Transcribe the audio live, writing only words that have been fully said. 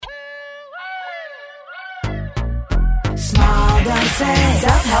Small doses.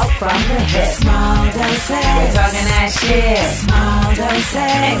 Self-help from the hip. Small doses. We're talking that shit. Small doses.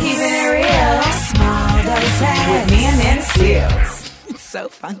 And keeping it real. Small doses. With me and Nana Seals. It's so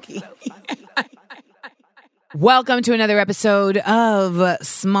funky. Welcome to another episode of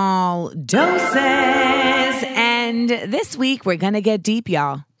Small Doses. And this week we're going to get deep,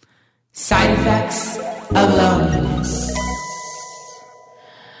 y'all. Side effects of loneliness.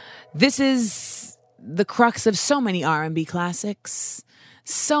 This is the crux of so many R&B classics,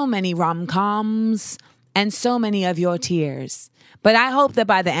 so many rom-coms, and so many of your tears. But I hope that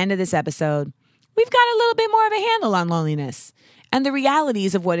by the end of this episode, we've got a little bit more of a handle on loneliness and the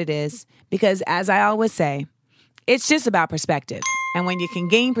realities of what it is. Because as I always say, it's just about perspective. And when you can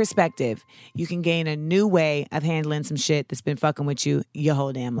gain perspective, you can gain a new way of handling some shit that's been fucking with you your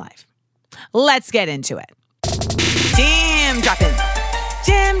whole damn life. Let's get into it. Jam dropping.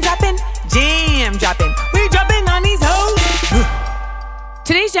 Jam dropping. Jam dropping. We dropping on these hoes.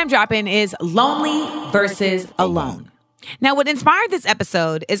 Today's jam dropping is lonely versus alone. Now, what inspired this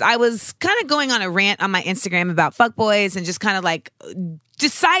episode is I was kind of going on a rant on my Instagram about fuckboys and just kind of like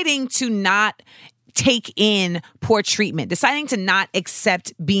deciding to not take in poor treatment, deciding to not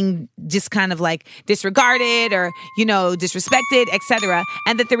accept being just kind of like disregarded or, you know, disrespected, etc.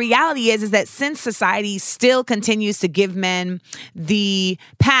 And that the reality is that since society still continues to give men the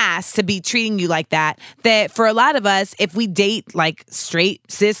pass to be treating you like that for a lot of us, if we date like straight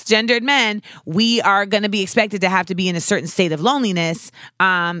cisgendered men, we are going to be expected to have to be in a certain state of loneliness,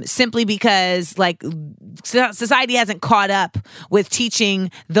 simply because like society hasn't caught up with teaching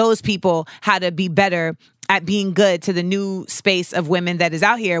those people how to be better at being good to the new space of women that is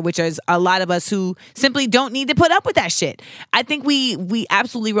out here, which is a lot of us who simply don't need to put up with that shit. I think we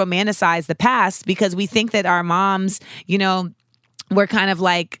absolutely romanticize the past because we think that our moms, you know, were kind of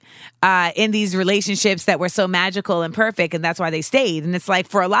like in these relationships that were so magical and perfect, and that's why they stayed. And it's like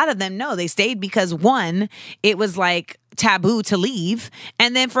for a lot of them, no, they stayed because one, it was like taboo to leave.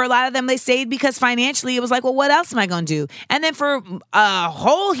 And then for a lot of them, they stayed because financially it was like, well, what else am I going to do? And then for a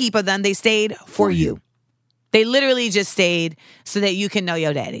whole heap of them, they stayed for you. They literally just stayed so that you can know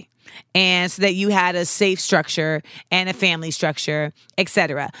your daddy. And so that you had a safe structure and a family structure,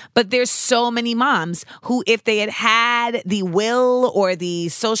 etc. But there's so many moms who, if they had the will or the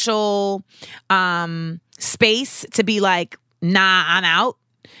social space to be like, nah, I'm out,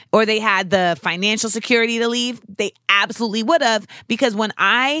 or they had the financial security to leave, they absolutely would have. Because when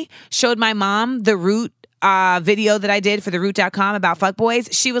I showed my mom the Root video that I did for the Root.com about fuckboys,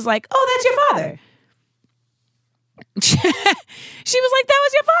 she was like, oh, that's your father. She was like, that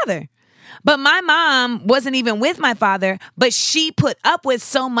was your father. But my mom wasn't even with my father, but she put up with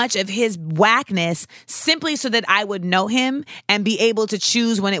so much of his whackness simply so that I would know him and be able to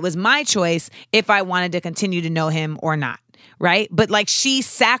choose when it was my choice if I wanted to continue to know him or not. Right? But like she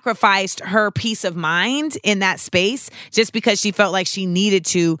sacrificed her peace of mind in that space just because she felt like she needed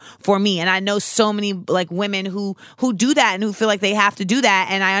to for me. And I know so many like women who do that and who feel like they have to do that.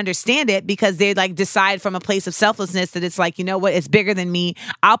 And I understand it because they like decide from a place of selflessness that it's like, you know what, it's bigger than me.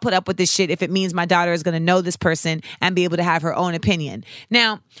 I'll put up with this shit if it means my daughter is going to know this person and be able to have her own opinion.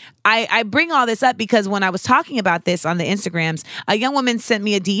 Now, I bring all this up because when I was talking about this on the Instagrams, a young woman sent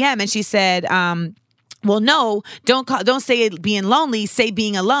me a DM and she said, well, no, don't say being lonely, say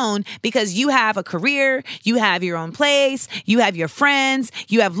being alone, because you have a career, you have your own place, you have your friends,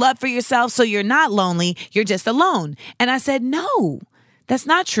 you have love for yourself, so you're not lonely, you're just alone. And I said, no, that's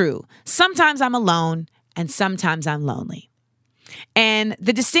not true. Sometimes I'm alone and sometimes I'm lonely. And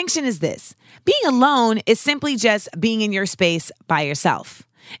the distinction is this. Being alone is simply just being in your space by yourself.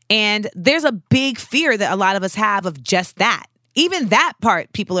 And there's a big fear that a lot of us have of just that. Even that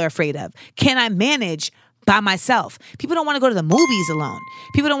part people are afraid of. Can I manage by myself? People don't want to go to the movies alone.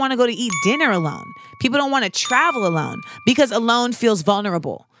 People don't want to go to eat dinner alone. People don't want to travel alone because alone feels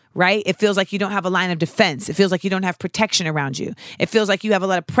vulnerable, right? It feels like you don't have a line of defense. It feels like you don't have protection around you. It feels like you have a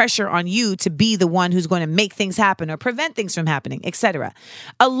lot of pressure on you to be the one who's going to make things happen or prevent things from happening, etc.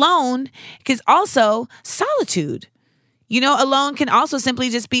 Alone is also solitude. You know, alone can also simply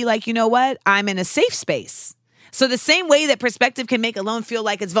just be like, you know what? I'm in a safe space. So the same way that perspective can make alone feel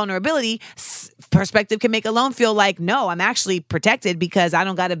like it's vulnerability, perspective can make alone feel like, no, I'm actually protected because I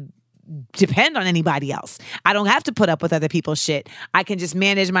don't got to depend on anybody else. I don't have to put up with other people's shit. I can just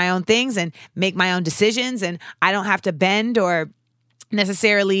manage my own things and make my own decisions, and I don't have to bend or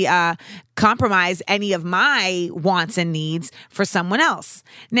necessarily compromise any of my wants and needs for someone else.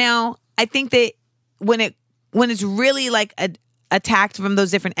 Now, I think that when it's really like attacked from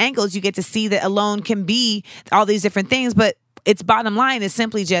those different angles, you get to see that alone can be all these different things, but its bottom line is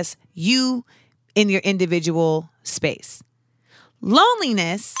simply just you in your individual space.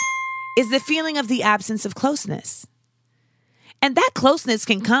 Loneliness is the feeling of the absence of closeness. And that closeness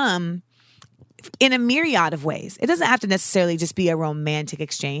can come in a myriad of ways. It doesn't have to necessarily just be a romantic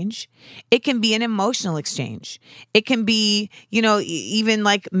exchange. It can be an emotional exchange. It can be, even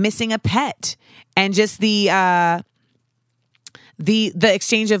like missing a pet and just the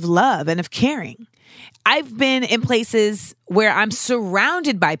exchange of love and of caring. I've been in places where I'm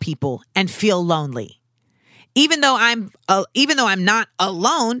surrounded by people and feel lonely. Even though I'm not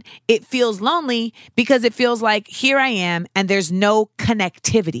alone, it feels lonely because it feels like here I am and there's no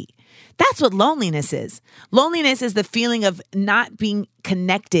connectivity. That's what loneliness is. Loneliness is the feeling of not being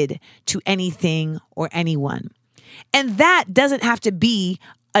connected to anything or anyone. And that doesn't have to be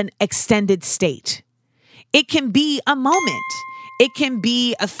an extended state. It can be a moment. It can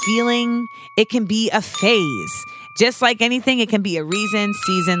be a feeling. It can be a phase. Just like anything, it can be a reason,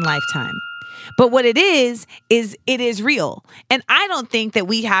 season, lifetime. But what it is it is real. And I don't think that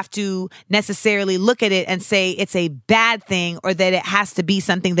we have to necessarily look at it and say it's a bad thing or that it has to be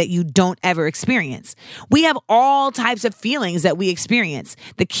something that you don't ever experience. We have all types of feelings that we experience.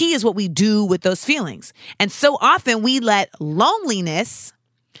 The key is what we do with those feelings. And so often we let loneliness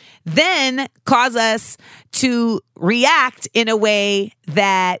then cause us to react in a way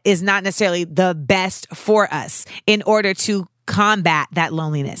that is not necessarily the best for us in order to combat that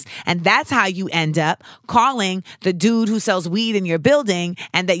loneliness. And that's how you end up calling the dude who sells weed in your building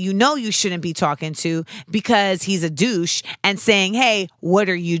and that you shouldn't be talking to because he's a douche and saying, hey, what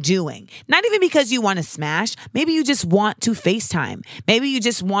are you doing? Not even because you want to smash. Maybe you just want to FaceTime. Maybe you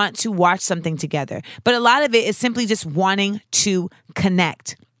just want to watch something together. But a lot of it is simply just wanting to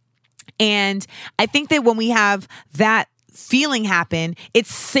connect. And I think that when we have that feeling happen,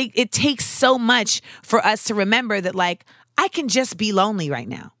 it takes so much for us to remember that, like, I can just be lonely right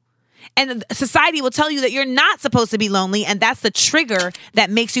now. And society will tell you that you're not supposed to be lonely. And that's the trigger that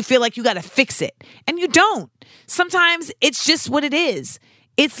makes you feel like you got to fix it. And you don't. Sometimes it's just what it is.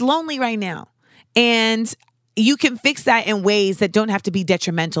 It's lonely right now. And you can fix that in ways that don't have to be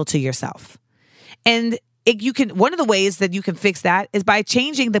detrimental to yourself. And one of the ways that you can fix that is by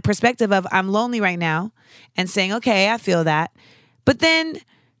changing the perspective of I'm lonely right now and saying, okay, I feel that. But then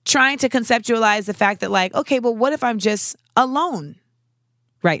trying to conceptualize the fact that, like, okay, well, what if I'm just alone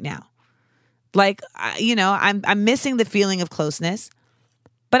right now? Like, I'm missing the feeling of closeness,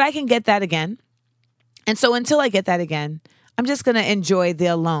 but I can get that again. And so until I get that again, I'm just going to enjoy the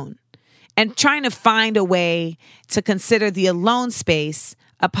alone and trying to find a way to consider the alone space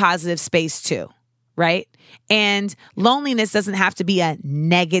a positive space too. Right? And loneliness doesn't have to be a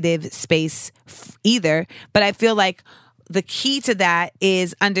negative space either. But I feel like the key to that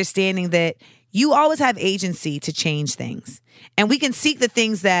is understanding that you always have agency to change things. And we can seek the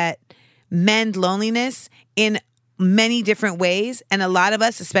things that mend loneliness in many different ways. And a lot of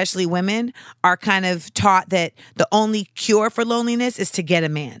us, especially women, are kind of taught that the only cure for loneliness is to get a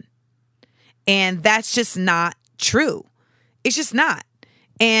man. And that's just not true. It's just not.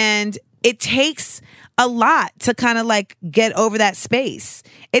 And it takes a lot to kind of like get over that space.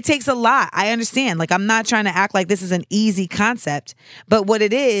 It takes a lot. I understand. Like, I'm not trying to act like this is an easy concept, but what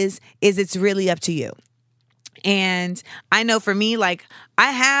it is it's really up to you. And I know for me, like, I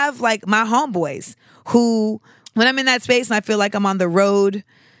have like my homeboys who, when I'm in that space and I feel like I'm on the road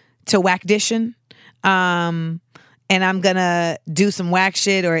to whack-dition, and I'm gonna do some whack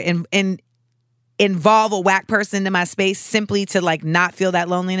shit or involve a whack person in my space simply to like not feel that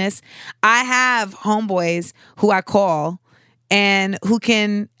loneliness. I have homeboys who I call and who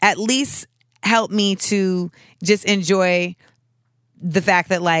can at least help me to just enjoy the fact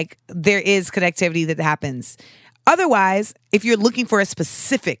that like there is connectivity that happens. Otherwise, if you're looking for a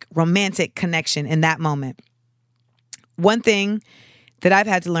specific romantic connection in that moment, one thing that I've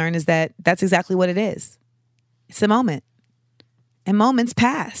had to learn is that that's exactly what it is. It's a moment. And moments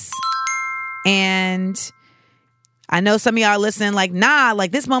pass. And I know some of y'all are listening like, nah,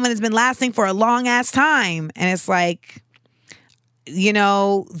 like this moment has been lasting for a long ass time. And it's like,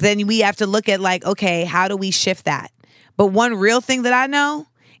 then we have to look at like, okay, how do we shift that? But one real thing that I know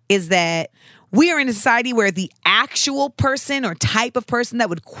is that we are in a society where the actual person or type of person that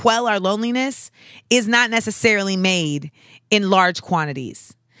would quell our loneliness is not necessarily made in large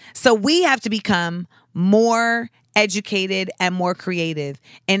quantities. So we have to become more educated and more creative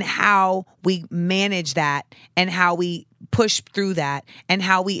in how we manage that and how we push through that and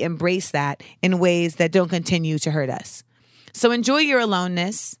how we embrace that in ways that don't continue to hurt us. So enjoy your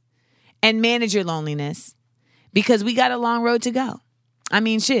aloneness and manage your loneliness because we got a long road to go. I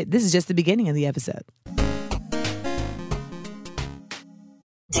mean, shit, this is just the beginning of the episode.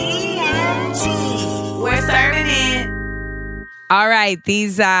 DM DMT. We're serving it. All right,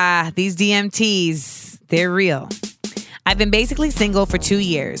 these DMTs, they're real. I've been basically single for 2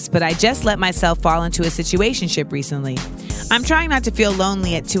 years, but I just let myself fall into a situationship recently. I'm trying not to feel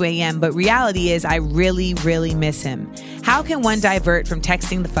lonely at 2 a.m., but reality is I really, really miss him. How can one divert from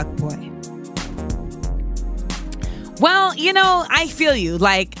texting the fuckboy? Well, I feel you.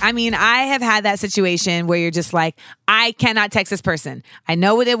 I have had that situation where you're just like, I cannot text this person. I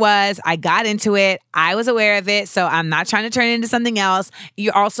know what it was. I got into it. I was aware of it. So I'm not trying to turn it into something else.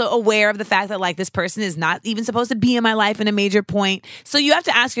 You're also aware of the fact that this person is not even supposed to be in my life in a major point. So you have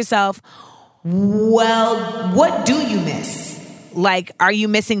to ask yourself, well, what do you miss? Are you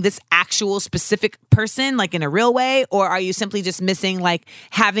missing this actual specific person, in a real way? Or are you simply just missing,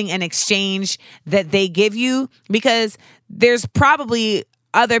 having an exchange that they give you? Because there's probably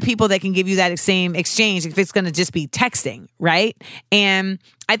other people that can give you that same exchange if it's going to just be texting, right? And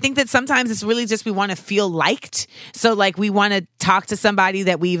I think that sometimes it's really just we want to feel liked. So we want to talk to somebody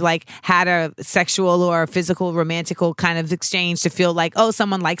that we've had a sexual or a physical, romantical kind of exchange to feel like, oh,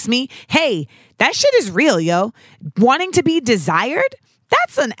 someone likes me. Hey, that shit is real, yo. Wanting to be desired,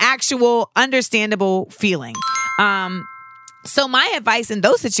 that's an actual understandable feeling. So my advice in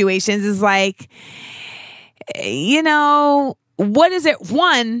those situations is what is it?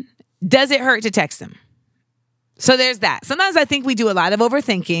 One, does it hurt to text them? So there's that. Sometimes I think we do a lot of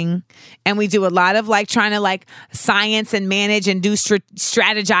overthinking and we do a lot of trying to science and manage and do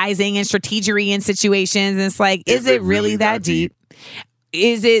strategizing and strategery in situations. And it's is it really that deep?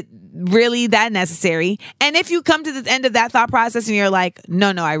 Is it really that necessary? And if you come to the end of that thought process and you're like,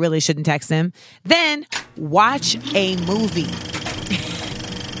 no, I really shouldn't text him, then watch a movie.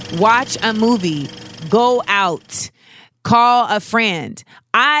 Watch a movie. Go out. Call a friend.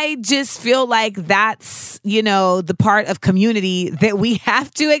 I just feel like that's, the part of community that we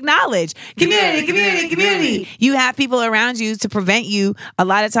have to acknowledge. Community. You have people around you to prevent you a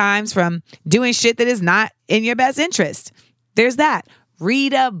lot of times from doing shit that is not in your best interest. There's that.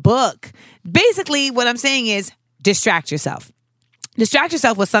 Read a book. Basically, what I'm saying is distract yourself. Distract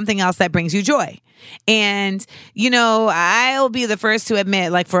yourself with something else that brings you joy. And, I'll be the first to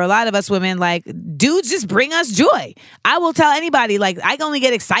admit, for a lot of us women, dudes just bring us joy. I will tell anybody, I only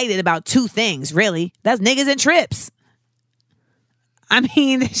get excited about 2 things, really. That's niggas and trips. I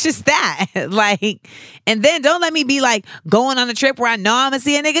mean, it's just that. And then don't let me be going on a trip where I know I'm gonna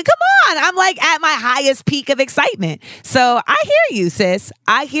see a nigga. Come on. I'm at my highest peak of excitement. So I hear you, sis.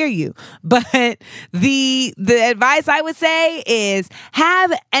 I hear you. But the advice I would say is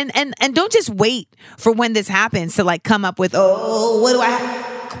have, and don't just wait for when this happens to come up with, what do I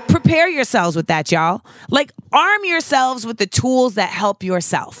have? Prepare yourselves with that, y'all. Arm yourselves with the tools that help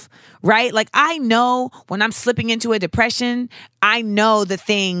yourself. Right? I know when I'm slipping into a depression, I know the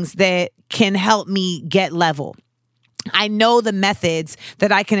things that can help me get level. I know the methods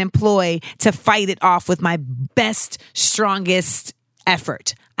that I can employ to fight it off with my best, strongest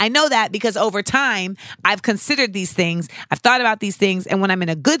effort. I know that because over time, I've considered these things. I've thought about these things. And when I'm in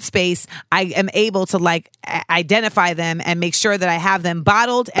a good space, I am able to identify them and make sure that I have them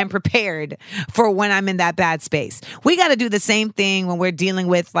bottled and prepared for when I'm in that bad space. We got to do the same thing when we're dealing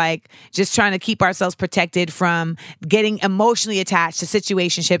with just trying to keep ourselves protected from getting emotionally attached to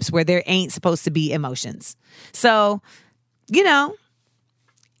situationships where there ain't supposed to be emotions. So, it's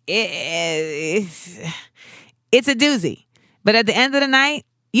a doozy. But at the end of the night,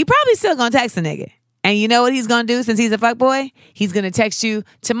 you probably still gonna text a nigga. And you know what he's gonna do since he's a fuckboy? He's gonna text you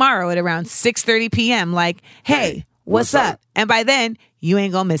tomorrow at around 6:30 p.m. Hey, what's up? And by then, you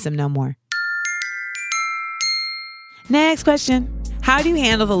ain't gonna miss him no more. Next question. How do you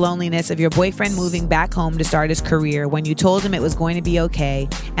handle the loneliness of your boyfriend moving back home to start his career when you told him it was going to be okay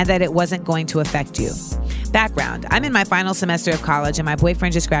and that it wasn't going to affect you? Background. I'm in my final semester of college and my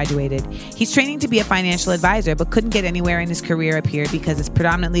boyfriend just graduated. He's training to be a financial advisor but couldn't get anywhere in his career up here because it's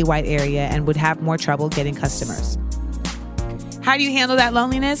predominantly white area and would have more trouble getting customers. How do you handle that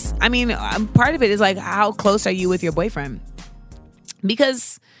loneliness? I mean, part of it is how close are you with your boyfriend?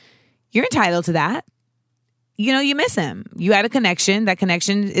 Because you're entitled to that. You miss him. You had a connection. That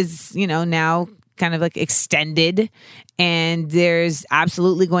connection is, now kind of extended. And there's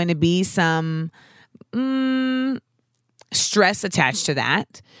absolutely going to be some stress attached to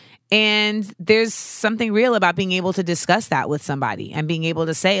that. And there's something real about being able to discuss that with somebody and being able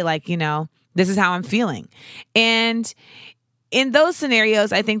to say this is how I'm feeling. And in those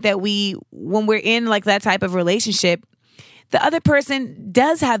scenarios, I think that when we're in that type of relationship, the other person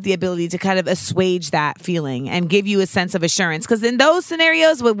does have the ability to kind of assuage that feeling and give you a sense of assurance. Because in those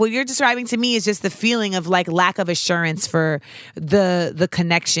scenarios, what you're describing to me is just the feeling of like lack of assurance for the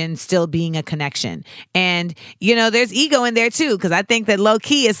connection still being a connection. And, you know, there's ego in there too. Because I think that low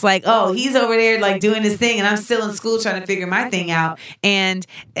key, it's like, oh, he's over there like doing his thing and I'm still in school trying to figure my thing out. And,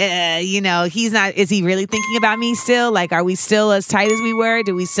 you know, he's not, is he really thinking about me still? Like, are we still as tight as we were?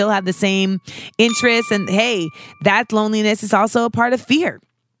 Do we still have the same interests? And hey, that loneliness is also a part of fear,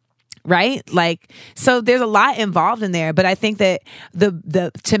 right? Like, so there's a lot involved in there, but I think that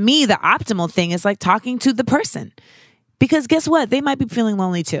to me, the optimal thing is like talking to the person, because guess what? They might be feeling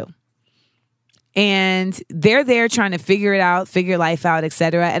lonely too. And they're there trying to figure it out, figure life out,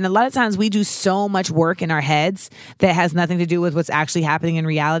 etc. And a lot of times we do so much work in our heads that has nothing to do with what's actually happening in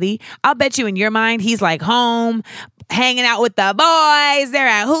reality. I'll bet you in your mind, he's like home, hanging out with the boys. They're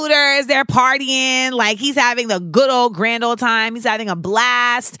at Hooters. They're partying. Like he's having the good old grand old time. He's having a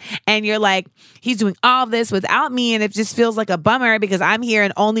blast. And you're like, he's doing all of this without me. And it just feels like a bummer because I'm here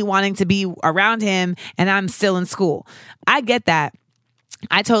and only wanting to be around him and I'm still in school. I get that.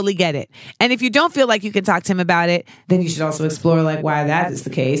 I totally get it. And if you don't feel like you can talk to him about it, then you should also explore like why that is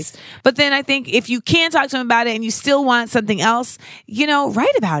the case. But then I think if you can talk to him about it and you still want something else, you know,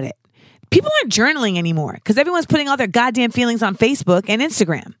 write about it. People aren't journaling anymore because everyone's putting all their goddamn feelings on Facebook and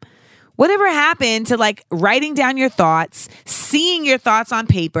Instagram. Whatever happened to like writing down your thoughts, seeing your thoughts on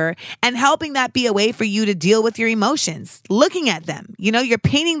paper, and helping that be a way for you to deal with your emotions, looking at them. You know, you're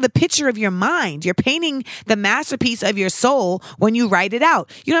painting the picture of your mind. You're painting the masterpiece of your soul when you write it out.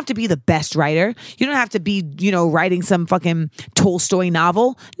 You don't have to be the best writer. You don't have to be, you know, writing some fucking Tolstoy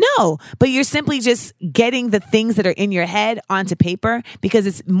novel. No, but you're simply just getting the things that are in your head onto paper because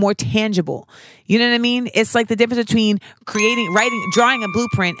it's more tangible. You know what I mean? It's like the difference between drawing a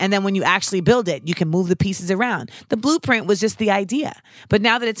blueprint, and then when you actually build it, you can move the pieces around. The blueprint was just the idea. But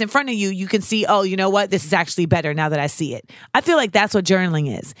now that it's in front of you, you can see, oh, you know what? This is actually better now that I see it. I feel like that's what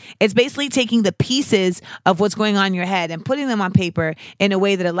journaling is. It's basically taking the pieces of what's going on in your head and putting them on paper in a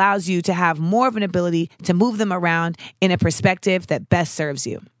way that allows you to have more of an ability to move them around in a perspective that best serves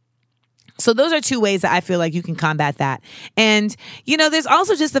you. So those are two ways that I feel like you can combat that. And, you know, there's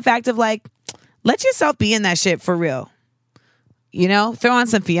also just the fact of like, let yourself be in that shit for real. You know, throw on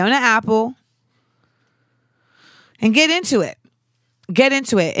some Fiona Apple and get into it. Get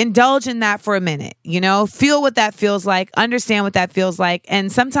into it. Indulge in that for a minute. You know, feel what that feels like. Understand what that feels like.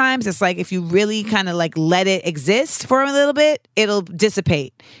 And sometimes it's like if you really kind of like let it exist for a little bit, it'll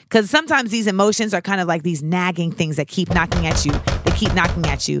dissipate. Because sometimes these emotions are kind of like these nagging things that keep knocking at you. They keep knocking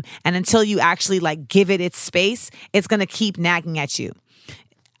at you. And until you actually like give it its space, it's going to keep nagging at you.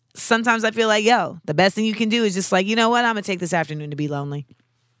 Sometimes I feel like, yo, the best thing you can do is just like, you know what? I'm going to take this afternoon to be lonely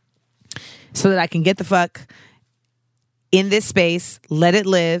so that I can get the fuck in this space, let it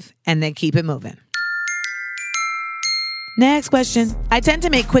live, and then keep it moving. Next question. I tend to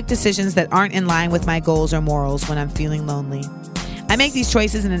make quick decisions that aren't in line with my goals or morals when I'm feeling lonely. I make these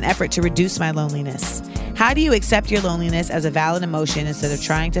choices in an effort to reduce my loneliness. How do you accept your loneliness as a valid emotion instead of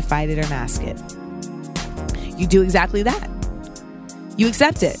trying to fight it or mask it? You do exactly that. You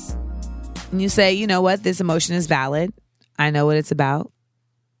accept it. And you say, you know what? This emotion is valid. I know what it's about.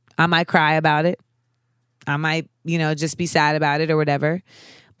 I might cry about it. I might, you know, just be sad about it or whatever.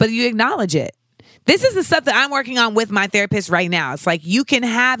 But you acknowledge it. This is the stuff that I'm working on with my therapist right now. It's like you can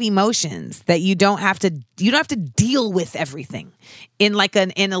have emotions that you don't have to deal with everything in like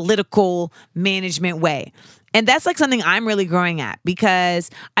an analytical management way. And that's like something I'm really growing at because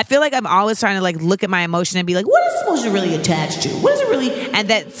I feel like I'm always trying to like look at my emotion and be like, what is this emotion really attached to? What is it really? And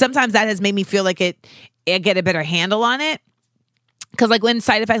that sometimes that has made me feel like I get a better handle on it. Because like when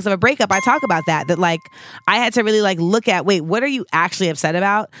Side Effects of a Breakup, I talk about that like I had to really like look at, wait, what are you actually upset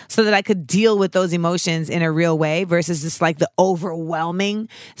about? So that I could deal with those emotions in a real way versus just like the overwhelming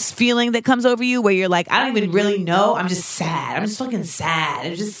feeling that comes over you where you're like, I don't even really know. I'm just sad. I'm just fucking sad.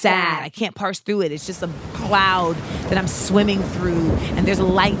 I'm just sad. I can't parse through it. It's just a cloud that I'm swimming through and there's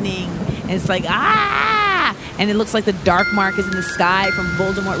lightning and it's like, and it looks like the dark mark is in the sky from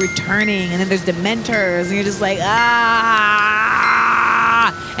Voldemort returning and then there's Dementors and you're just like,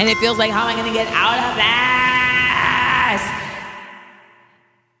 and it feels like, how am I going to get out of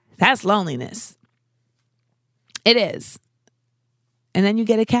this? That's loneliness. It is. And then you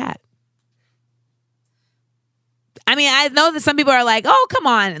get a cat. I mean, I know that some people are like, oh, come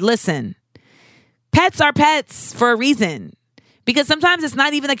on, listen. Pets are pets for a reason. Because sometimes it's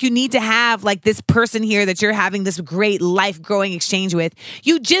not even like you need to have like this person here that you're having this great life growing exchange with.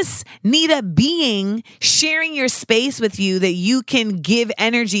 You just need a being sharing your space with you that you can give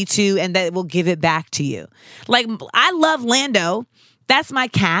energy to and that will give it back to you. Like, I love Lando. That's my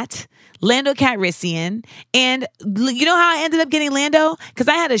cat. Lando Calrissian. And you know how I ended up getting Lando? Because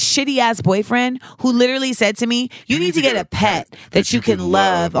I had a shitty ass boyfriend who literally said to me, you need to get a pet that you can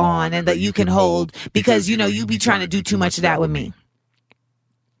love on and that you can hold because, you know, you be trying to do too much of that with me.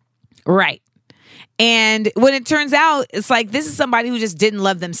 Right. And when it turns out, it's like, this is somebody who just didn't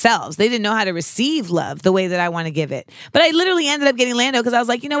love themselves. They didn't know how to receive love the way that I want to give it. But I literally ended up getting Lando because I was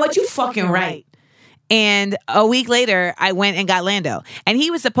like, you know what? You fucking right. And a week later, I went and got Lando. And he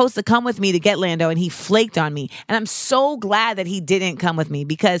was supposed to come with me to get Lando, and he flaked on me. And I'm so glad that he didn't come with me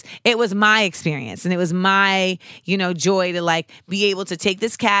because it was my experience. And it was my, you know, joy to like be able to take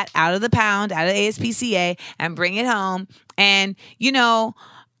this cat out of the pound, out of ASPCA, and bring it home. And, you know,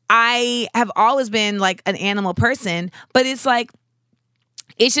 I have always been like an animal person, but it's like,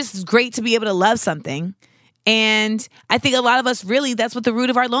 it's just great to be able to love something. And I think a lot of us really, that's what the root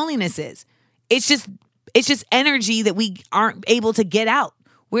of our loneliness is. It's just energy that we aren't able to get out.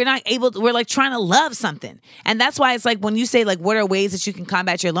 We're not able to, we're like trying to love something. And that's why it's like when you say like, what are ways that you can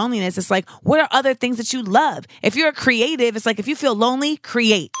combat your loneliness? It's like, what are other things that you love? If you're a creative, it's like, if you feel lonely,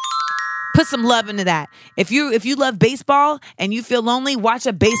 create. Put some love into that. If you love baseball and you feel lonely, watch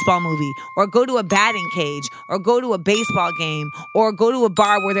a baseball movie or go to a batting cage or go to a baseball game or go to a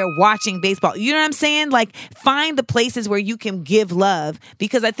bar where they're watching baseball. You know what I'm saying? Like, find the places where you can give love,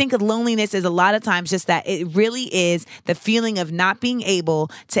 because I think of loneliness is a lot of times just that. It really is the feeling of not being able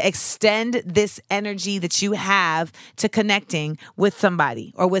to extend this energy that you have to connecting with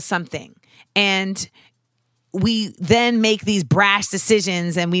somebody or with something. And we then make these brash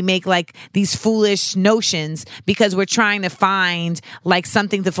decisions and we make like these foolish notions because we're trying to find like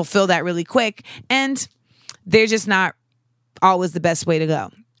something to fulfill that really quick. And they're just not always the best way to go.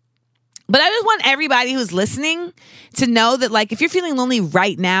 But I just want everybody who's listening to know that like, if you're feeling lonely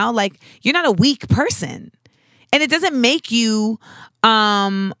right now, like, you're not a weak person, and it doesn't make you,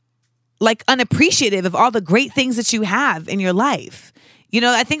 like, unappreciative of all the great things that you have in your life. You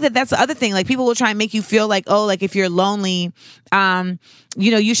know, I think that that's the other thing. Like, people will try and make you feel like, oh, like if you're lonely,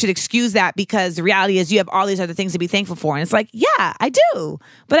 you know, you should excuse that because the reality is you have all these other things to be thankful for. And it's like, yeah, I do.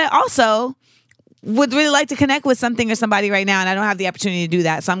 But I also would really like to connect with something or somebody right now. And I don't have the opportunity to do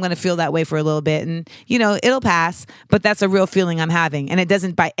that. So I'm going to feel that way for a little bit. And, you know, it'll pass. But that's a real feeling I'm having. And it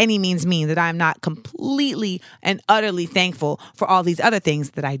doesn't by any means mean that I'm not completely and utterly thankful for all these other things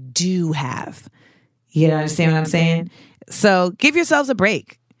that I do have. You understand what I'm saying? So give yourselves a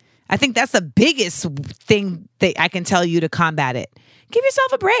break. I think that's the biggest thing that I can tell you to combat it. Give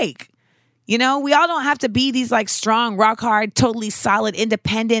yourself a break. You know, we all don't have to be these like strong, rock hard, totally solid,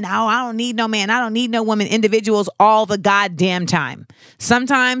 independent. Oh, I don't need no man. I don't need no woman individuals all the goddamn time.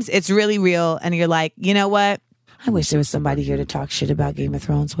 Sometimes it's really real. And you're like, you know what? I wish there was somebody here to talk shit about Game of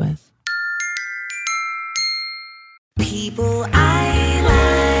Thrones with. People I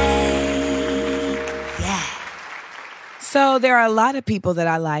like. Yeah. So there are a lot of people that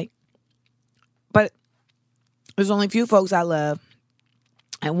I like, but there's only a few folks I love.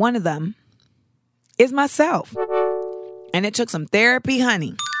 And one of them is myself. And it took some therapy,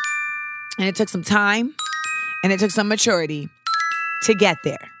 honey. And it took some time. And it took some maturity to get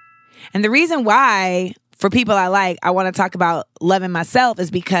there. And the reason why, for people I like, I want to talk about loving myself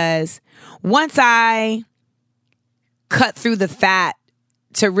is because once I cut through the fat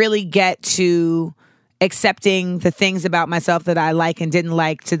to really get to accepting the things about myself that I like and didn't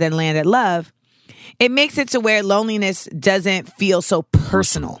like to then land at love, it makes it to where loneliness doesn't feel so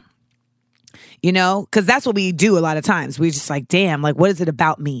personal. You know, because that's what we do a lot of times. We're just like, damn, like, what is it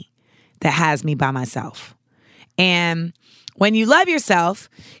about me that has me by myself? And when you love yourself,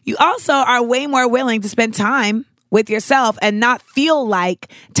 you also are way more willing to spend time with yourself and not feel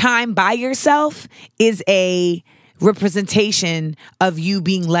like time by yourself is a representation of you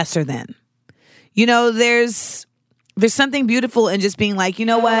being lesser than. You know, there's something beautiful in just being like, you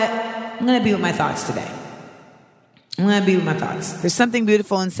know what? I'm going to be with my thoughts today. I'm going to be with my thoughts. There's something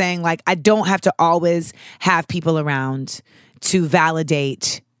beautiful in saying, like, I don't have to always have people around to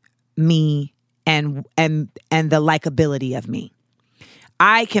validate me and the likability of me.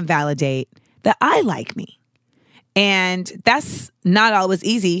 I can validate that I like me. And that's not always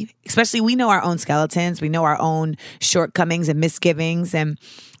easy, especially we know our own skeletons. We know our own shortcomings and misgivings. And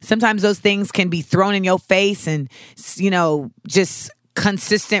sometimes those things can be thrown in your face and, you know, just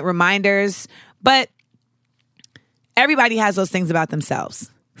consistent reminders. But everybody has those things about themselves.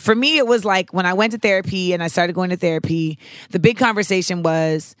 For me, it was like when I went to therapy and I started going to therapy, the big conversation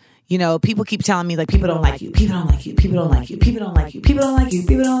was, you know, people keep telling me like, people don't like you, people don't like you, people don't like you, people don't like you, people don't like you,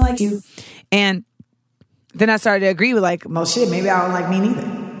 people don't like you. And then I started to agree with like, well, shit, maybe I don't like me neither.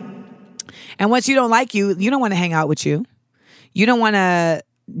 And once you don't like you, you don't want to hang out with you. You don't want to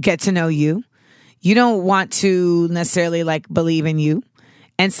get to know you. You don't want to necessarily like believe in you.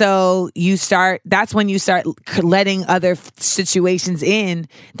 And so that's when you start letting other situations in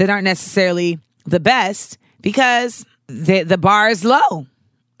that aren't necessarily the best because the bar is low.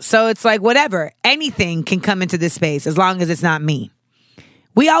 So it's like, whatever, anything can come into this space as long as it's not me.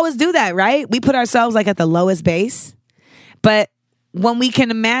 We always do that, right? We put ourselves like at the lowest base. But when we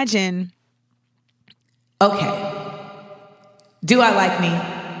can imagine, okay, do I like me?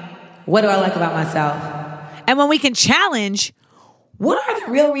 What do I like about myself? And when we can challenge, what are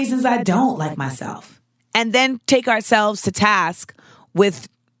the real reasons I don't like myself? And then take ourselves to task with,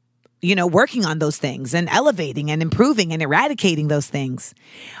 you know, working on those things and elevating and improving and eradicating those things.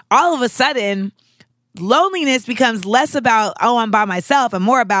 All of a sudden, loneliness becomes less about, oh, I'm by myself, and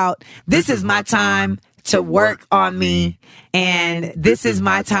more about, this is my time to work on me. And this is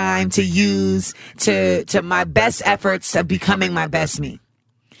my time to use to my best efforts of becoming my best me.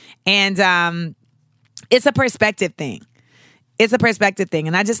 And it's a perspective thing. It's a perspective thing.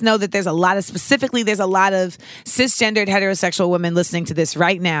 And I just know that there's a lot of cisgendered heterosexual women listening to this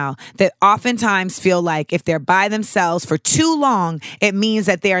right now that oftentimes feel like if they're by themselves for too long, it means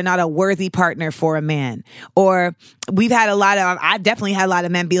that they are not a worthy partner for a man. Or I've definitely had a lot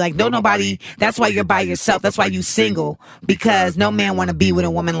of men be like, no, nobody, that's why you're by yourself. That's why you single, because no man want to be with a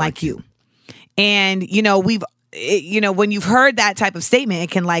woman like you. And, you know, when you've heard that type of statement,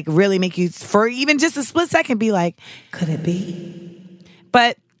 it can like really make you, for even just a split second, be like, could it be?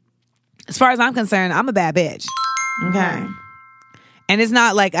 But as far as I'm concerned, I'm a bad bitch. Okay. And it's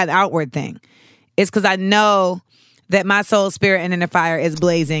not like an outward thing. It's because I know that my soul, spirit, and inner fire is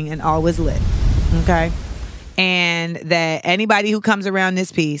blazing and always lit. Okay. And that anybody who comes around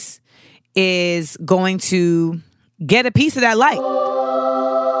this piece is going to get a piece of that light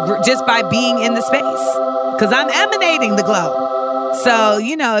just by being in the space. Because I'm emanating the glow. So,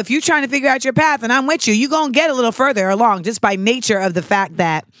 you know, if you're trying to figure out your path and I'm with you, you're going to get a little further along just by nature of the fact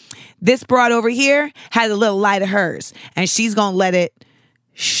that this broad over here has a little light of hers. And she's going to let it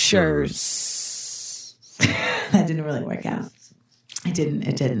That didn't really work out. It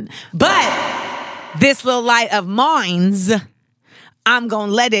didn't. But this little light of mine's, I'm going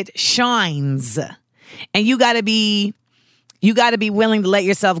to let it shines. And you got to be willing to let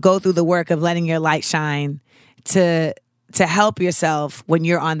yourself go through the work of letting your light shine to help yourself when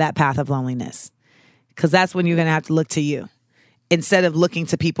you're on that path of loneliness. Because that's when you're going to have to look to you instead of looking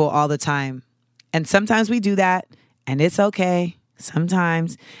to people all the time. And sometimes we do that, and it's okay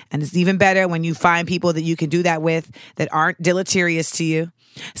sometimes. And it's even better when you find people that you can do that with that aren't deleterious to you.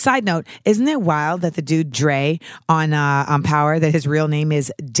 Side note, isn't it wild that the dude Dre on Power, that his real name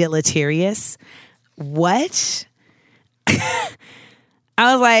is Deleterious? What?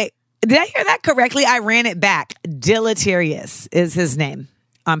 I was like, did I hear that correctly? I ran it back. Deleterious is his name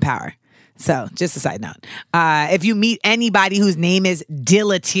on Power. So just a side note. If you meet anybody whose name is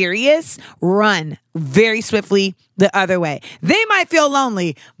Deleterious, run very swiftly the other way. They might feel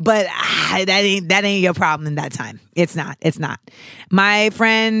lonely, but that ain't your problem in that time. It's not. My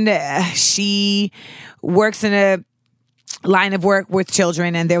friend, she works in a line of work with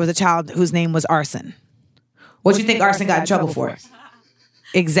children, and there was a child whose name was Arson. What you think Arson got in trouble for?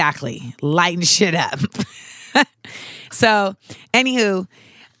 Exactly. Lighten shit up. So, anywho,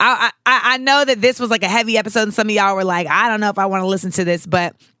 I know that this was like a heavy episode and some of y'all were like, I don't know if I want to listen to this,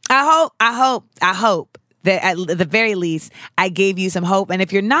 but I hope that at the very least I gave you some hope. And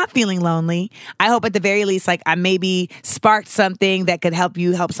if you're not feeling lonely, I hope at the very least like I maybe sparked something that could help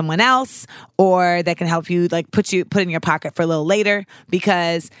you help someone else, or that can help you like put in your pocket for a little later,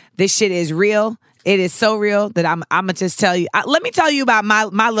 because this shit is real. It is so real that I'm gonna just tell you. Let me tell you about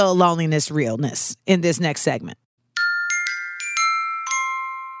my little loneliness realness in this next segment.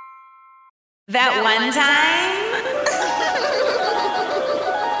 That one time.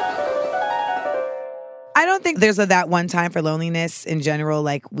 I don't think there's that one time for loneliness in general.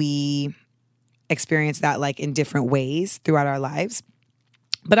 Like, we experience that like in different ways throughout our lives.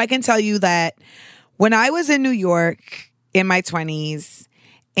 But I can tell you that when I was in New York in my 20s,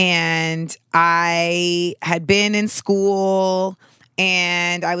 and I had been in school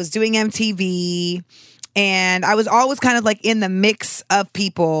and I was doing MTV, and I was always kind of like in the mix of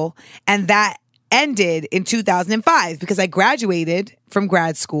people, and that ended in 2005 because I graduated from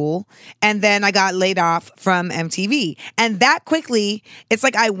grad school and then I got laid off from MTV. And that quickly, it's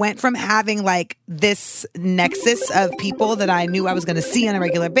like I went from having like this nexus of people that I knew I was going to see on a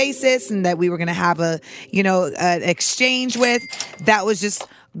regular basis and that we were going to have an exchange with, that was just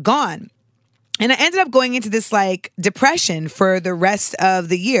gone. And I ended up going into this like depression for the rest of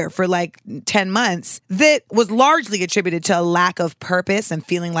the year for like 10 months that was largely attributed to a lack of purpose and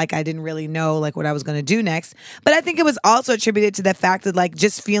feeling like I didn't really know like what I was going to do next. But I think it was also attributed to the fact that like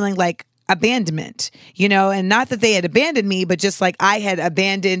just feeling like abandonment, and not that they had abandoned me, but just like I had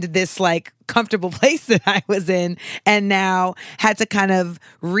abandoned this like comfortable place that I was in and now had to kind of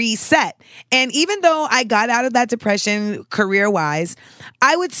reset. And even though I got out of that depression career-wise,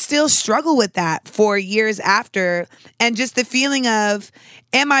 I would still struggle with that for years after. And just the feeling of,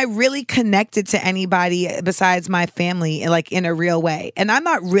 am I really connected to anybody besides my family, like in a real way? And I'm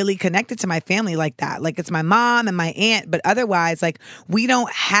not really connected to my family like that. Like it's my mom and my aunt, but otherwise, like we don't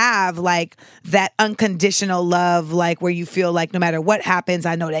have like that unconditional love, like where you feel like no matter what happens,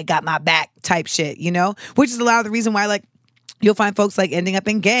 I know they got my back type shit, which is a lot of the reason why like you'll find folks like ending up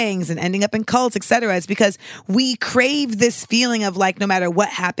in gangs and ending up in cults, etc. It's because we crave this feeling of like, no matter what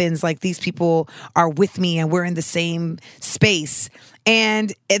happens, like these people are with me and we're in the same space.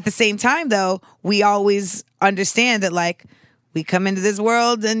 And at the same time, though, we always understand that like we come into this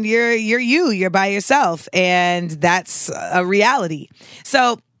world and you're by yourself. And that's a reality.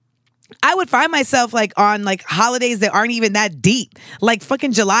 So I would find myself like on like holidays that aren't even that deep, like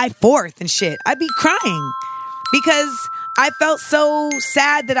fucking July 4th and shit. I'd be crying because I felt so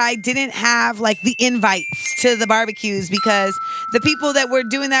sad that I didn't have like the invites to the barbecues because the people that were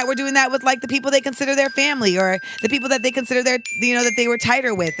doing that with like the people they consider their family or the people that they consider their, that they were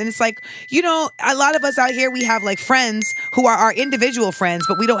tighter with. And it's like, a lot of us out here, we have like friends who are our individual friends,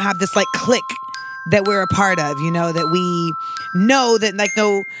 but we don't have this like clique that we're a part of, that we know that like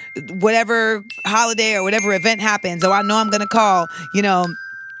no, whatever holiday or whatever event happens, I know I'm going to call,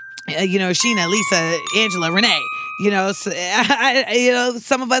 Sheena, Lisa, Angela, Renee,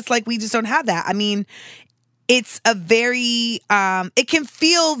 some of us like we just don't have that. I mean, it's a very, it can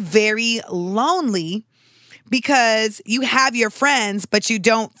feel very lonely because you have your friends, but you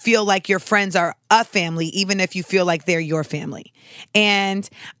don't feel like your friends are a family, even if you feel like they're your family. And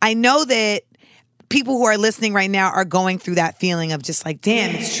I know that people who are listening right now are going through that feeling of just like,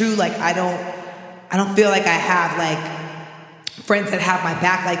 damn, it's true. Like, I don't feel like I have like friends that have my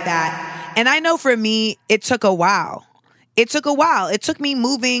back like that. And I know for me, it took a while. It took me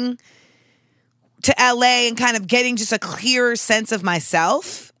moving to LA and kind of getting just a clearer sense of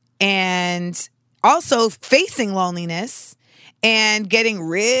myself and also facing loneliness and getting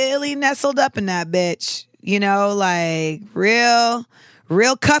really nestled up in that bitch, like real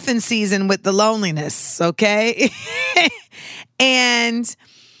cuffing season with the loneliness, okay? And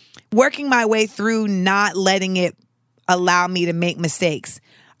working my way through not letting it allow me to make mistakes.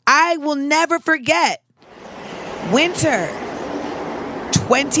 I will never forget winter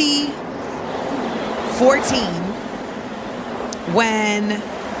 2014 when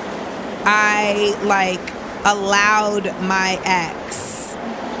I allowed my ex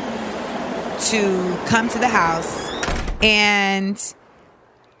to come to the house, and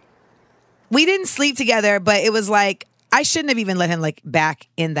we didn't sleep together, but it was like, I shouldn't have even let him back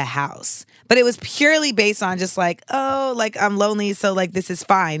in the house. But it was purely based on just I'm lonely, so this is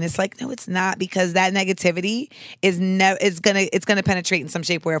fine. It's like, no, it's not, because that negativity it's gonna penetrate in some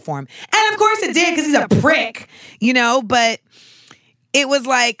shape, way, or form. And of course it did, because he's a prick, but it was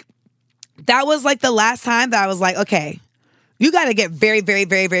that was the last time that I was like, okay, you got to get very, very,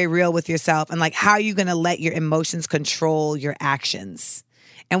 very, very real with yourself, and how are you going to let your emotions control your actions?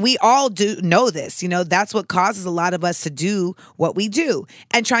 And we all do know this, that's what causes a lot of us to do what we do,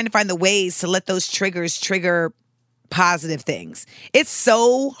 and trying to find the ways to let those triggers trigger positive things. It's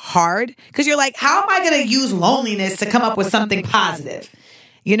so hard because you're like, how am I going to use loneliness to come up with something positive?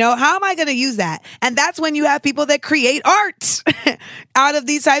 How am I going to use that? And that's when you have people that create art out of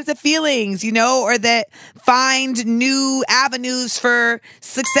these types of feelings, or that find new avenues for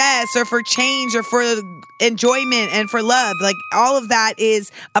success or for change or for enjoyment and for love. All of that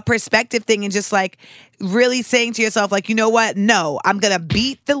is a perspective thing, and just really saying to yourself, you know what? No, I'm going to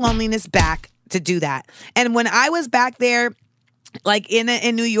beat the loneliness back to do that. And when I was back there,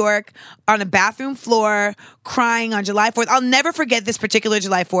 in New York, on a bathroom floor, crying on July 4th. I'll never forget this particular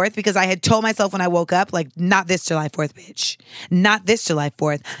July 4th, because I had told myself when I woke up, not this July 4th, bitch. Not this July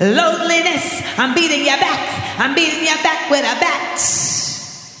 4th. Loneliness, I'm beating you back. I'm beating you back with a bat.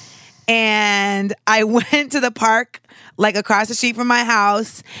 And And I went to the park, like across the street from my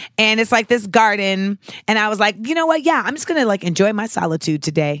house. And it's like this garden. And I was like, you know what? Yeah, I'm just going to like enjoy my solitude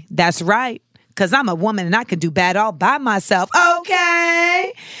today. That's right. Because I'm a woman and I can do bad all by myself.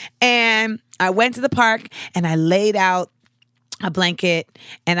 Okay. And I went to the park and I laid out a blanket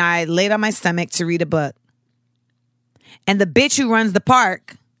and I laid on my stomach to read a book. And the bitch who runs the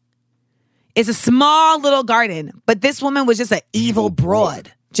park is a small little garden. But this woman was just an evil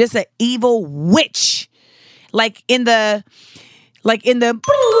broad. Just an evil witch. Like in the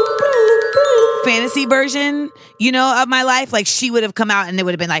fantasy version, you know, of my life, like she would have come out and it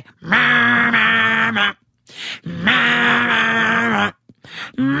would have been like,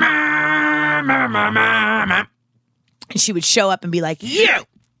 and she would show up and be like,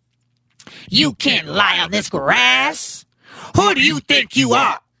 you can't lie on this grass. Who do you think you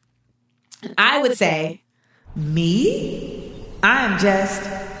are? I would say, me? I'm just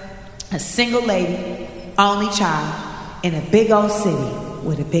a single lady, only child in a big old city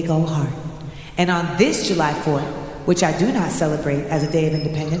with a big old heart. And on this July 4th, which I do not celebrate as a day of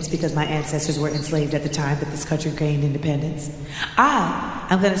independence because my ancestors were enslaved at the time that this country gained independence, I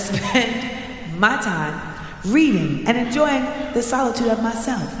am going to spend my time reading and enjoying the solitude of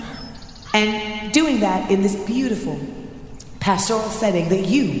myself. And doing that in this beautiful pastoral setting that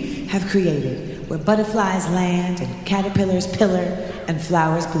you have created, where butterflies land and caterpillars pillar and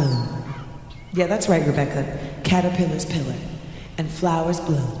flowers bloom. Yeah, that's right, Rebecca. Caterpillars pillar and flowers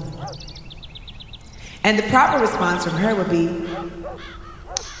bloom. And the proper response from her would be,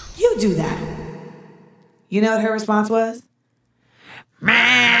 you do that. You know what her response was?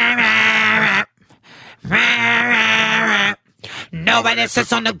 Nobody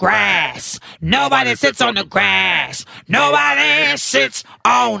sits on the grass. Nobody sits on the grass. Nobody sits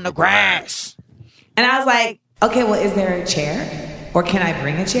on the grass. And I was like, okay, well, is there a chair? Or can I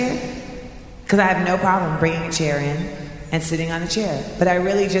bring a chair? Because I have no problem bringing a chair in and sitting on a chair. But I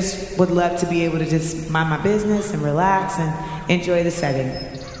really just would love to be able to just mind my business and relax and enjoy the setting.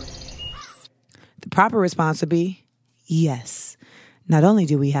 The proper response would be, yes. Not only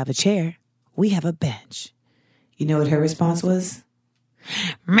do we have a chair, we have a bench. You know what her response was?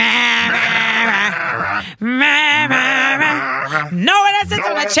 Nobody sits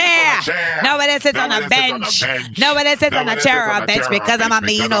on a chair. Nobody sits on a bench. Nobody sits on a chair or a bench because I'm a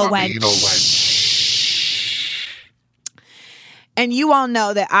mean old wench. And you all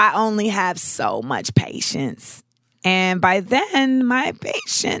know that I only have so much patience. And by then, my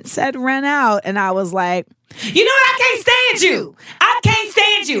patience had run out. And I was like, you know what? I can't stand you. I can't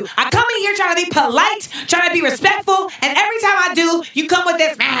stand you. I come in here trying to be polite, trying to be respectful, and every time I do, you come with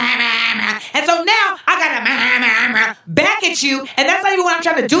this. And so now I gotta back at you, and that's not even what I'm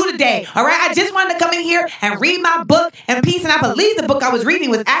trying to do today. All right? I just wanted to come in here and read my book in peace, and I believe the book I was reading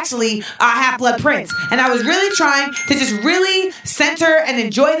was actually Half-Blood Prince. And I was really trying to just really center and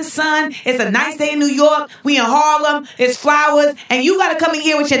enjoy the sun. It's a nice day in New York. We in Harlem. It's flowers, and you gotta come in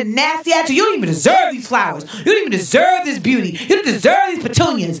here with your nasty attitude. You don't even deserve these flowers. You don't even deserve this beauty. You don't deserve these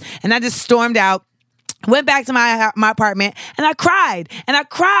petunias. And I just stormed out, went back to my apartment, and I cried. And I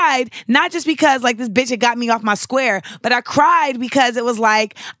cried not just because like this bitch had got me off my square, but I cried because it was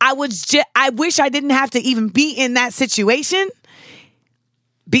like I wish I didn't have to even be in that situation.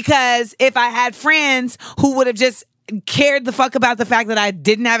 Because if I had friends who would have just cared the fuck about the fact that I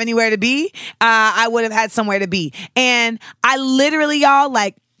didn't have anywhere to be, I would have had somewhere to be. And I literally, y'all,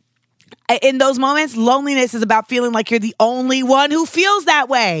 like, in those moments, loneliness is about feeling like you're the only one who feels that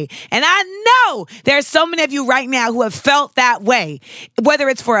way. And I know there's so many of you right now who have felt that way. Whether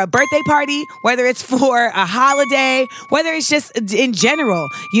it's for a birthday party, whether it's for a holiday, whether it's just in general,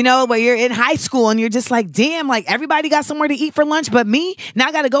 you know, where you're in high school and you're just like, damn, like everybody got somewhere to eat for lunch but me. Now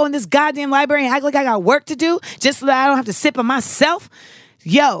I got to go in this goddamn library and act like I got work to do just so that I don't have to sit by myself.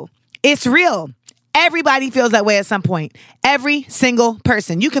 Yo, it's real. Everybody feels that way at some point. Every single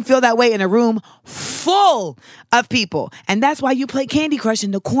person. You can feel that way in a room full of people. And that's why you play Candy Crush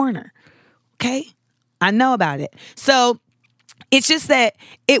in the corner. Okay? I know about it. So it's just that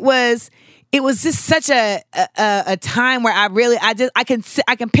it was just such a time where I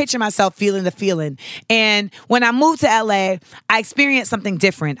can picture myself feeling the feeling. And when I moved to LA, I experienced something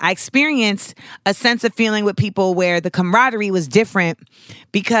different. I experienced a sense of feeling with people where the camaraderie was different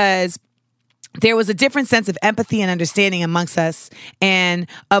because there was a different sense of empathy and understanding amongst us and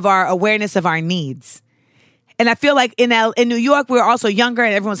of our awareness of our needs. And I feel like in New York, we were also younger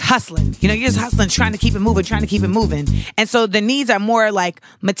and everyone's hustling. You know, you're just hustling, trying to keep it moving. And so the needs are more like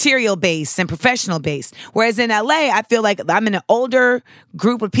material based and professional based. Whereas in LA, I feel like I'm in an older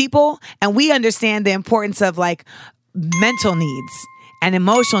group of people and we understand the importance of like mental needs and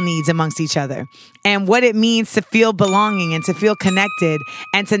emotional needs amongst each other, and what it means to feel belonging and to feel connected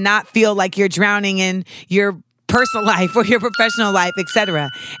and to not feel like you're drowning in your personal life or your professional life, etc.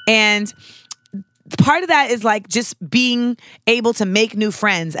 And part of that is like just being able to make new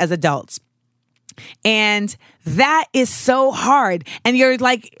friends as adults. And that is so hard. And you're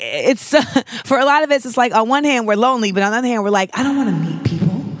like, it's for a lot of us, it's like on one hand, we're lonely, but on the other hand, we're like, I don't want to meet people.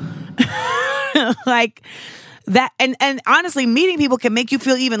 Like that. And honestly, meeting people can make you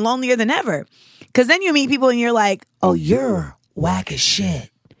feel even lonelier than ever. Because then you meet people and you're like, oh, you're whack as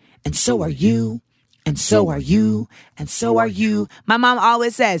shit. And so are you. And so are you. And so are you. My mom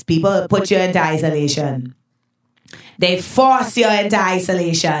always says, people put you into isolation. They force you into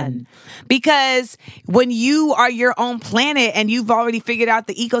isolation. Because when you are your own planet and you've already figured out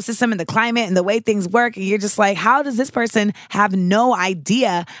the ecosystem and the climate and the way things work, and you're just like, how does this person have no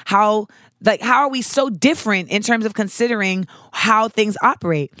idea how are we so different in terms of considering how things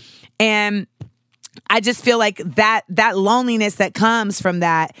operate? And I just feel like that loneliness that comes from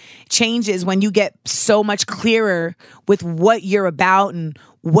that changes when you get so much clearer with what you're about and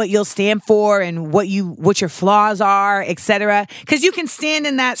what you'll stand for and what your flaws are, etc. Because you can stand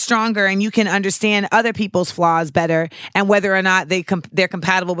in that stronger and you can understand other people's flaws better and whether or not they're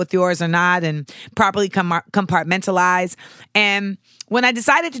compatible with yours or not, and properly compartmentalize. And when I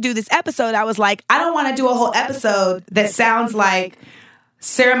decided to do this episode, I was like, I don't want to do a whole episode that sounds like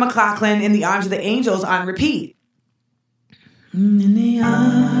Sarah McLachlan in the Arms of the Angels on repeat. In the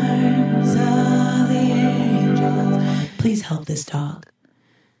arms of the angels. Please help this dog.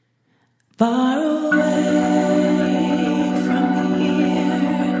 Far away from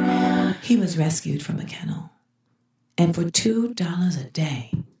here. He was rescued from a kennel. And for $2 a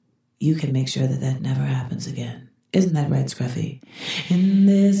day, you can make sure that never happens again. Isn't that right, Scruffy? In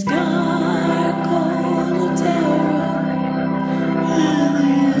this dark cold terror.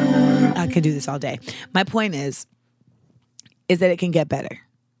 I could do this all day. My point is that it can get better.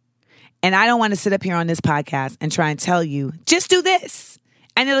 And I don't want to sit up here on this podcast and try and tell you, just do this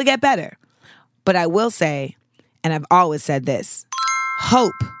and it'll get better. But I will say, and I've always said this,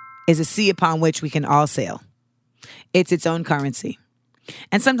 hope is a sea upon which we can all sail. It's its own currency.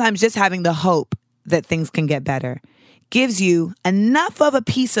 And sometimes just having the hope that things can get better gives you enough of a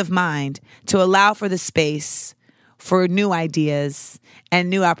peace of mind to allow for the space for new ideas and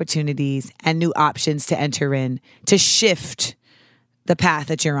new opportunities and new options to enter in, to shift the path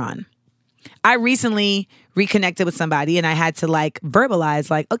that you're on. I recently reconnected with somebody and I had to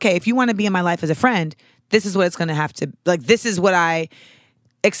verbalize okay, if you want to be in my life as a friend, this is what it's going to have to, this is what I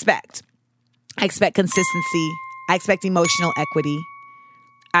expect. I expect consistency. I expect emotional equity.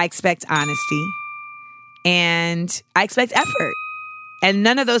 I expect honesty. And I expect effort. And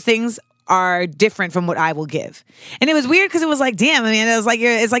none of those things are different from what I will give. And it was weird because it was like, damn, I mean,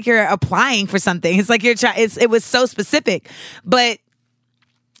 it's like you're applying for something. It's like it was so specific. But,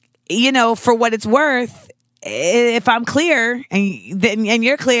 for what it's worth, if I'm clear and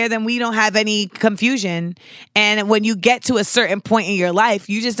you're clear, then we don't have any confusion. And when you get to a certain point in your life,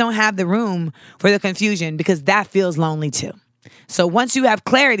 you just don't have the room for the confusion because that feels lonely too. So once you have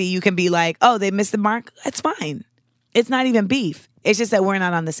clarity, you can be like, oh, they missed the mark. That's fine. It's not even beef. It's just that we're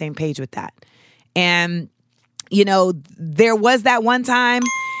not on the same page with that. And, there was that one time,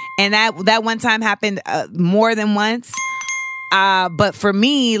 and that one time happened more than once. But for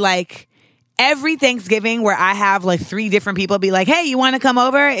me, every Thanksgiving where I have 3 different people be like, hey, you want to come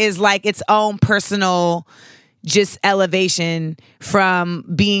over, is its own personal just elevation from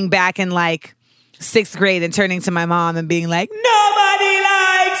being back in 6th grade and turning to my mom and being like, nobody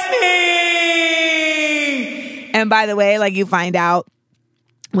likes me. And by the way, you find out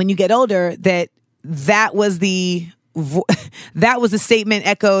when you get older that was the statement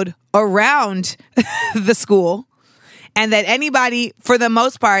echoed around the school. And that anybody, for the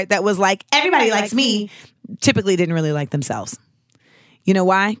most part, that was like, everybody likes me, typically didn't really like themselves. You know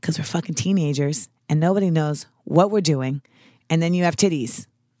why? Because we're fucking teenagers and nobody knows what we're doing. And then you have titties.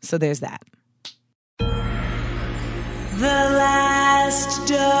 So there's that. The last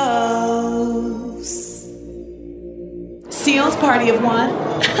dose. Sion's party of one.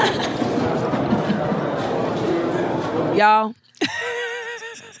 Y'all.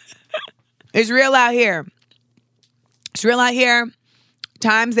 It's real out here. It's real out here.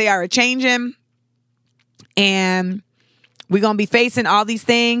 Times they are a-changing. And we're going to be facing all these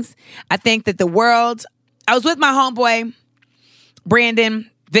things. I think that the world... I was with my homeboy, Brandon,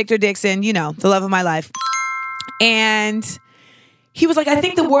 Victor Dixon, the love of my life. And he was like, I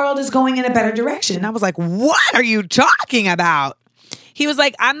think the world is going in a better direction. And I was like, what are you talking about? he was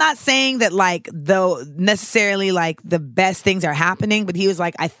like, I'm not saying that like though necessarily like the best things are happening, but he was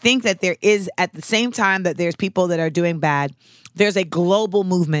like, I think that there is at the same time that there's people that are doing bad. There's a global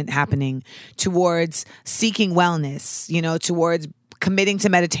movement happening towards seeking wellness, you know, towards committing to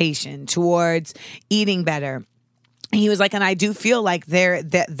meditation, towards eating better. He was like, and I do feel like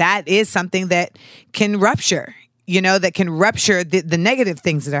that is something that can rupture, you know, that can rupture the negative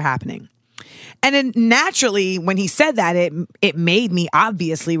things that are happening. And then naturally, when he said that, it made me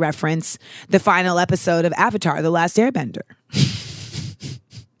obviously reference the final episode of Avatar: The Last Airbender.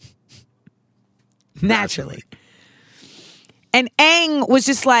 Naturally. And Aang was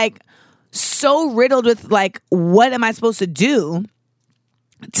just like so riddled with like, what am I supposed to do?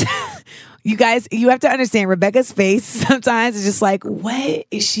 You guys, you have to understand Rebecca's face sometimes is just like, what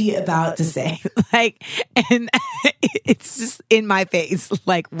is she about to say? Like, and it's just in my face.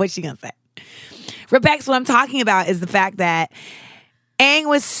 Like, what's she gonna say? Rebecca, what I'm talking about is the fact that Aang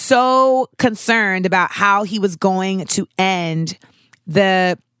was so concerned about how he was going to end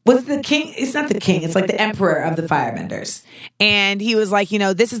was the king? It's not the king. It's like the emperor of the firebenders. And he was like, you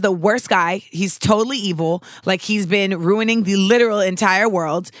know, this is the worst guy. He's totally evil. Like he's been ruining the literal entire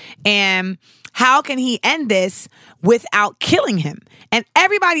world. And how can he end this without killing him? And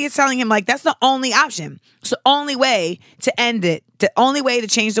everybody is telling him like, that's the only option. It's the only way to end it. The only way to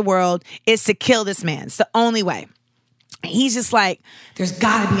change the world is to kill this man. It's the only way. He's just like, there's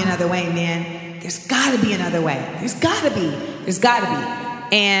gotta be another way, man. There's gotta be another way. There's gotta be.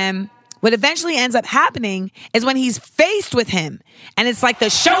 And what eventually ends up happening is when he's faced with him, and it's like the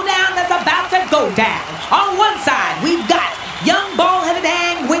showdown that's about to go down. On one side, we've got young bald-headed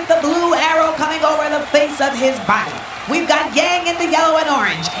Aang with the blue arrow coming over the face of his body. We've got Yang in the yellow and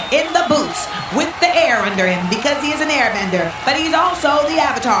orange, in the boots, with the air under him, because he is an airbender. But he's also the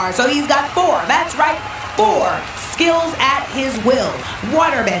Avatar, so he's got 4. That's right, 4 skills at his will.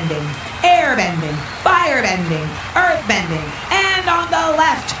 Waterbending, airbending, firebending, earthbending. And on the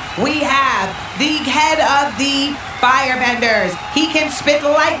left, we have the head of the firebenders. He can spit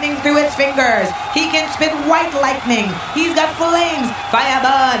lightning through his fingers. He can spit white lightning. He's got flames.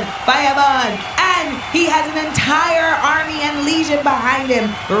 Firebun, firebun. And he has an entire army and legion behind him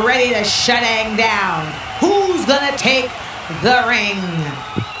ready to shut Aang down. Who's gonna take the ring?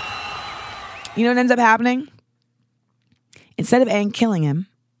 You know what ends up happening? Instead of Aang killing him,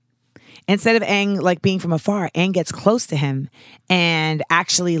 instead of Aang like being from afar, Aang gets close to him and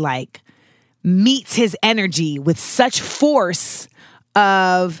actually like meets his energy with such force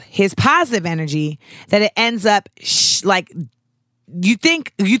of his positive energy that it ends up like you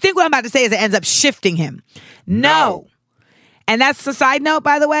think what I'm about to say is it ends up shifting him. No. And that's the side note,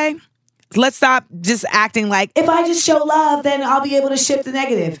 by the way. Let's stop just acting like if I just show love, then I'll be able to shift the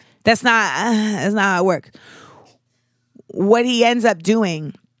negative. That's not how it works. What he ends up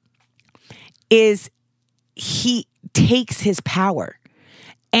doing is he takes his power.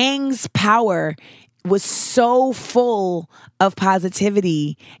 Aang's power was so full of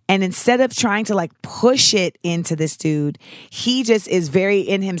positivity, and instead of trying to like push it into this dude, he just is very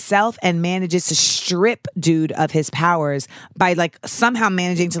in himself and manages to strip dude of his powers by like somehow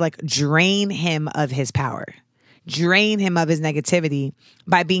managing to like drain him of his power, drain him of his negativity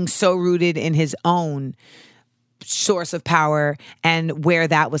by being so rooted in his own source of power and where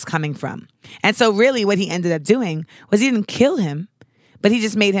that was coming from. And so really what he ended up doing was he didn't kill him, but he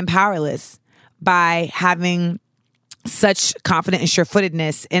just made him powerless by having such confident and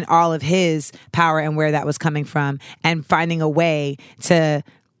sure-footedness in all of his power and where that was coming from, and finding a way to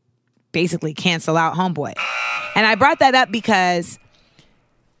basically cancel out homeboy. And I brought that up because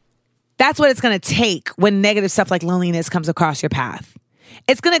that's what it's going to take when negative stuff like loneliness comes across your path.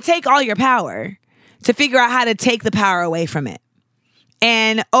 It's going to take all your power to figure out how to take the power away from it.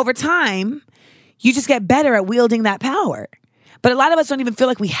 And over time, you just get better at wielding that power. But a lot of us don't even feel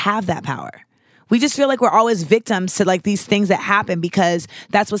like we have that power. We just feel like we're always victims to like these things that happen because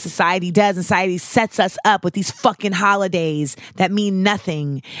that's what society does. And society sets us up with these fucking holidays that mean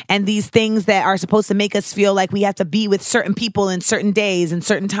nothing. And these things that are supposed to make us feel like we have to be with certain people in certain days and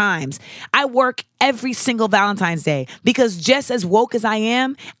certain times. I work every single Valentine's Day because just as woke as I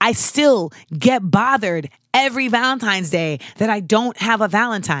am, I still get bothered every Valentine's Day that I don't have a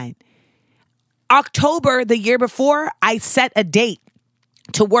Valentine. October, the year before, I set a date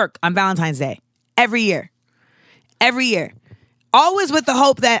to work on Valentine's Day. Every year. Always with the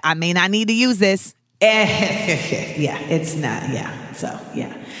hope that I may not need to use this. Yeah, it's not. Yeah. So,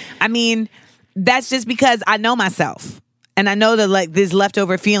 yeah. I mean, that's just because I know myself. And I know that like these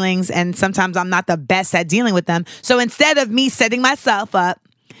leftover feelings, and sometimes I'm not the best at dealing with them. So instead of me setting myself up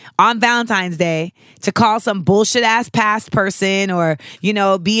on Valentine's Day to call some bullshit ass past person or,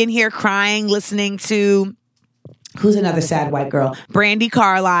 be in here crying, listening to, who's another sad white girl? Brandi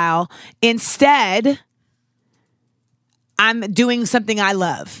Carlile. Instead, I'm doing something I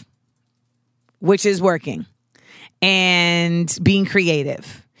love, which is working and being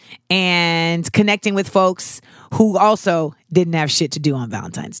creative and connecting with folks who also didn't have shit to do on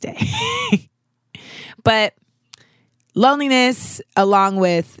Valentine's Day. But loneliness, along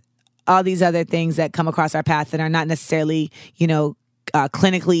with all these other things that come across our path that are not necessarily,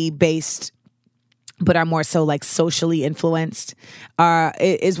 clinically based, but are more so like socially influenced,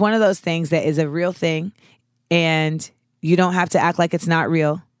 is one of those things that is a real thing. And you don't have to act like it's not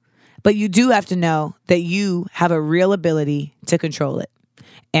real. But you do have to know that you have a real ability to control it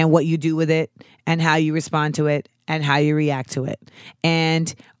and what you do with it and how you respond to it and how you react to it.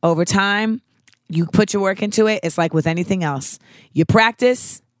 And over time, you put your work into it. It's like with anything else. You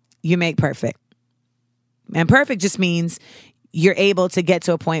practice, you make perfect. And perfect just means you're able to get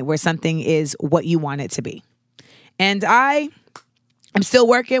to a point where something is what you want it to be. And I'm still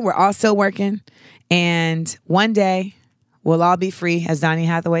working. We're all still working. And one day, we'll all be free, as Donny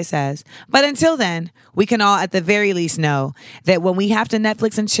Hathaway says. But until then, we can all at the very least know that when we have to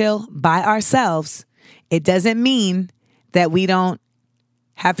Netflix and chill by ourselves, it doesn't mean that we don't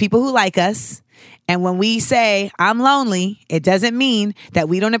have people who like us. And when we say, I'm lonely, it doesn't mean that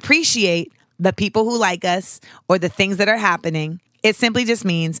we don't appreciate the people who like us or the things that are happening. It simply just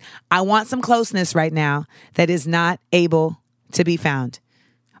means I want some closeness right now that is not able to be found.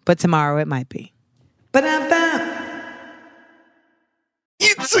 But tomorrow it might be. Ba-da-ba.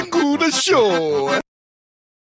 It's a good show.